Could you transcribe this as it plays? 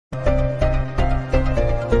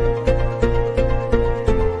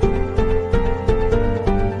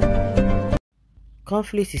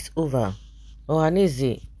conflict is over.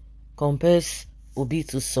 Ohanaeze compels Obi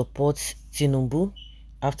to support Tinubu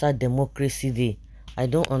after Democracy Day. I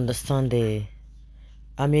don't understand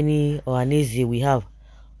how many Ohanaeze we have.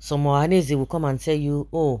 Some Ohanaeze will come and tell you,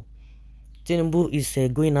 oh, Tinubu is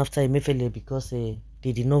going after Emefiele because they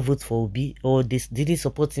did not vote for Obi, or they didn't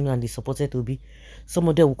support him and they supported Obi. Some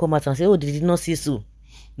of them will come out and say, oh, they did not see so.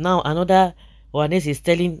 Now another Ohanaeze is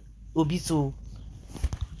telling Obi to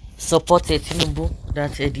support Tinubu,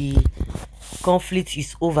 that the conflict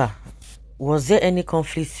is over. Was there any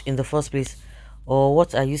conflict in the first place, or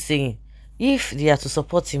what are you saying? If they are to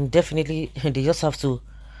support him, definitely they just have to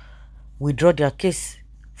withdraw their case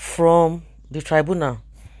from the tribunal.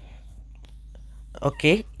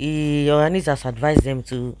 Okay, Ohanaeze has advised them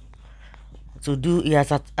to do. He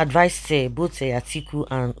has advised both Atiku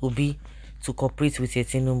and Obi to cooperate with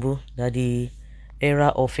Tinubu, that the era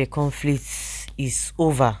of a conflict is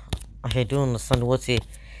over. I don't understand what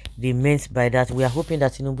they meant by that. We are hoping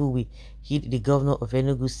that Tinubu will hit the governor of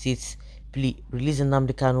Enugu State plea, release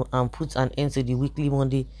Nnamdi Kanu, and put an end to the weekly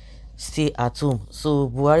Monday stay at home. So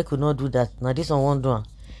Buhari could not do that. Now this one won't.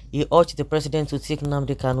 He urged the president to take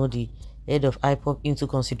Nnamdi Kanu, the head of IPOB, into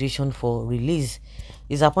consideration for release.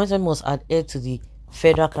 His appointment must adhere to the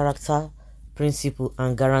federal character principle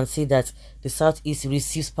and guarantee that the Southeast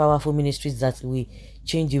receives powerful ministries that will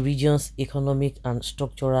change the region's economic and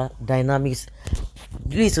structural dynamics.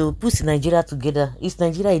 Please, to put Nigeria together. Is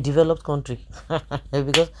Nigeria a developed country?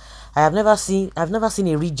 Because I've never seen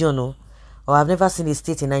a region, or I've never seen a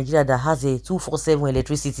state in Nigeria that has a 247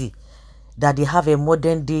 electricity, that they have a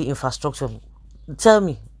modern day infrastructure. Tell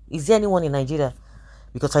me, is there anyone in Nigeria?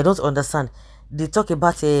 Because I don't understand. They talk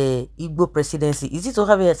about a Igbo presidency. Is it to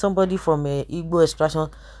have somebody from a Igbo extraction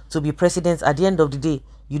to be president? At the end of the day,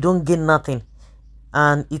 you don't gain nothing,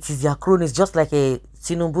 and it is their cronies, just like a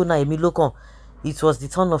Tinubu na Emilokon. It was the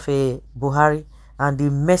turn of a Buhari, and they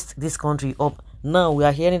messed this country up. Now we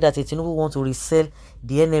are hearing that a Tinubu want to resell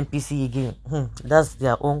the NNPC again. That's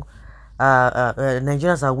their own.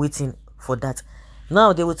 Nigerians are waiting for that.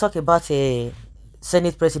 Now they will talk about a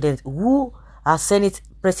Senate president. Who are Senate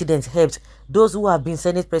presidents helped? Those who have been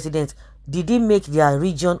Senate presidents, did they make their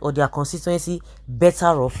region or their constituency better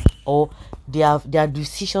off, or their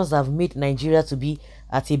decisions have made Nigeria to be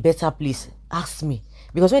at a better place? Ask me.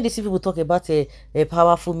 Because when they see people talk about a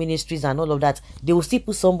powerful ministries and all of that, they will still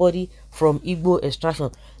put somebody from Igbo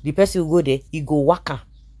extraction. The person will go there, he go waka.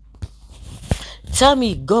 Tell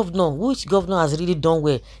me, which governor has really done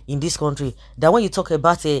well in this country? That when you talk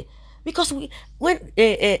about because when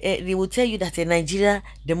they will tell you that Nigeria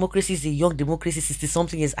democracy is a young democracy,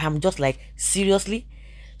 60-something years, I'm just like, seriously?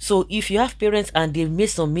 So if you have parents and they made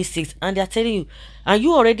some mistakes and they're telling you, and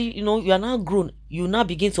you already, you are now grown, you now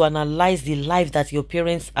begin to analyze the life that your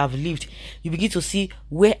parents have lived. You begin to see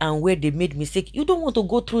where they made mistake. You don't want to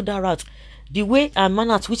go through that route. The way and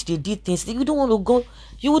manner at which they did things, you wouldn't want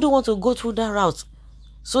to go through that route,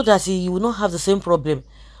 so that you will not have the same problem.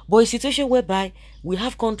 But a situation whereby we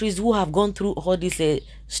have countries who have gone through all this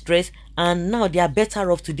stress, and now they are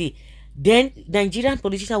better off today. Then Nigerian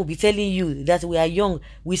politicians will be telling you that we are young.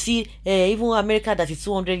 We see even America that is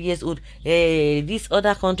 200 years old, this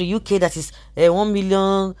other country, UK, that is 1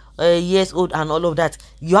 million years old, and all of that.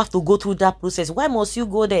 You have to go through that process. Why must you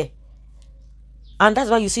go there? And that's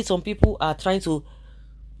why you see some people are trying to,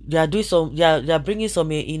 they are bringing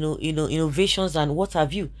some innovations and what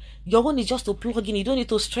have you. Your one is just to plug in. You don't need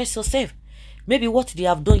to stress yourself. Maybe what they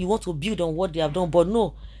have done, you want to build on what they have done, but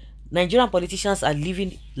no. Nigerian politicians are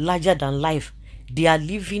living larger than life. They are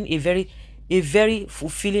living a very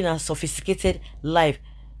fulfilling and sophisticated life.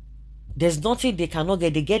 There's nothing they cannot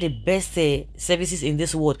get. They get the best services in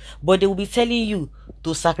this world, but they will be telling you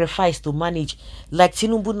to sacrifice, to manage. Like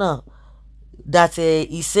Tinubu now, that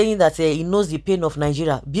he's saying that he knows the pain of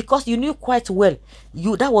Nigeria, because you knew quite well.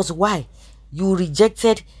 That was why you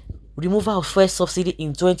rejected removal of fuel subsidy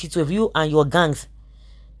in 2012. You and your gangs,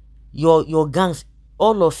 your gangs.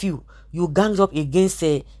 All of you ganged up against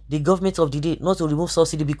the government of the day not to remove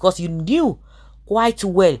subsidy, because you knew quite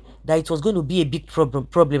well that it was going to be a big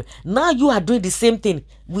problem. Now you are doing the same thing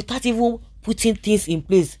without even putting things in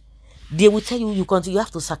place. They will tell you you have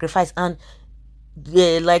to sacrifice. And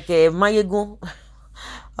like Mayego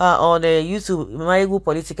on YouTube, Mayego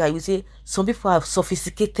Politica, you say some people have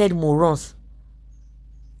sophisticated morons.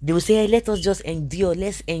 They will say, hey, let us just endure,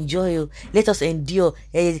 let's enjoy, let us endure.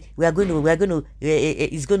 It's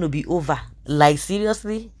going to be over. Like,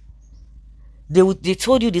 seriously? They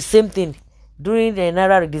told you the same thing during the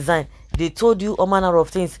Naira redesign. They told you all manner of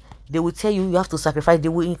things. They will tell you have to sacrifice. They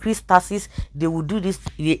will increase taxes. They will do this.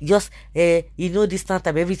 This time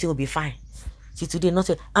everything will be fine. till today,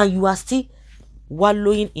 nothing. And you are still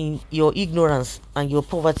wallowing in your ignorance and your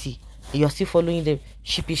poverty. You are still following them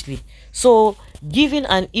sheepishly. So giving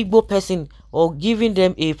an Igbo person or giving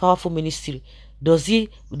them a powerful ministry, will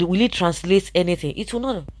it translate anything? It will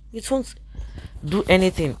not. It won't do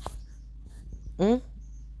anything. Can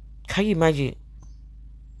you imagine?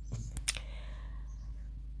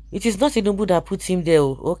 It is not Tinubu that puts him there.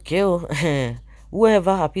 Okay,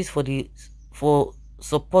 whoever appeals for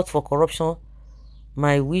support for corruption,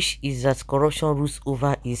 my wish is that corruption rules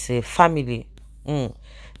over his family.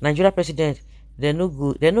 Nigeria president, they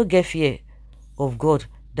no get fear of God.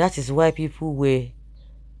 That is why people were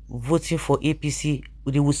voting for APC.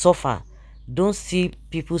 They will suffer. Don't see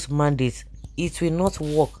people's mandates. It will not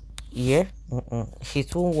work. Yeah,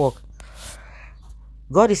 it won't work.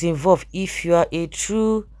 God is involved. If you are a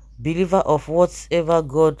true believer of whatever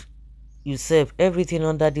God you serve, everything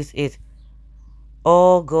under this earth,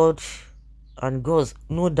 all God and gods,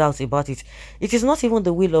 no doubt about it. It is not even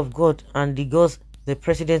the will of God and the gods. The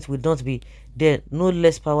president will not be there. No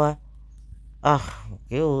less power.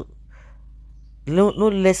 No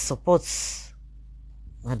less support.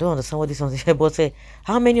 I don't understand what this one is. But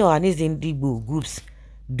how many Ohanaeze Igbo groups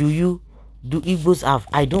do Igbos have?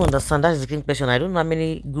 I don't understand. That is the key question. I don't know how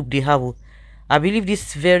many groups they have. I believe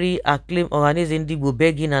this very acclaimed Ohanaeze Igbo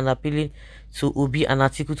begging and appealing to Obi and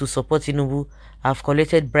Atiku to support Tinubu have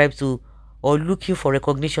collected bribes to or looking for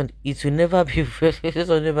recognition. It will never be it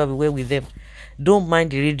will never be well with them. Don't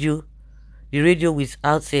mind the radio. The radio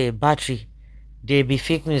without a battery. There be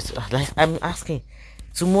fake news. Like I'm asking.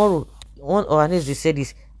 Tomorrow, one Ohanaeze said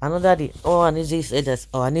this, another day, Ohanaeze said that,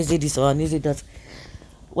 Ohanaeze this, Ohanaeze that.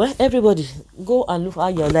 Well, everybody, go and look how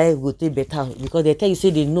your life will take better, because they tell you, say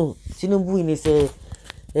they know. Tinubu in his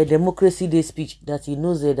a Democracy Day speech that he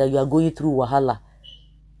knows that you are going through wahala.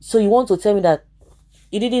 So you want to tell me that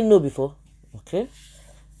he didn't know before? Okay.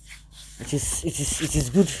 It is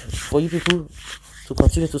good for you people to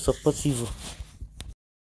continue to support evil.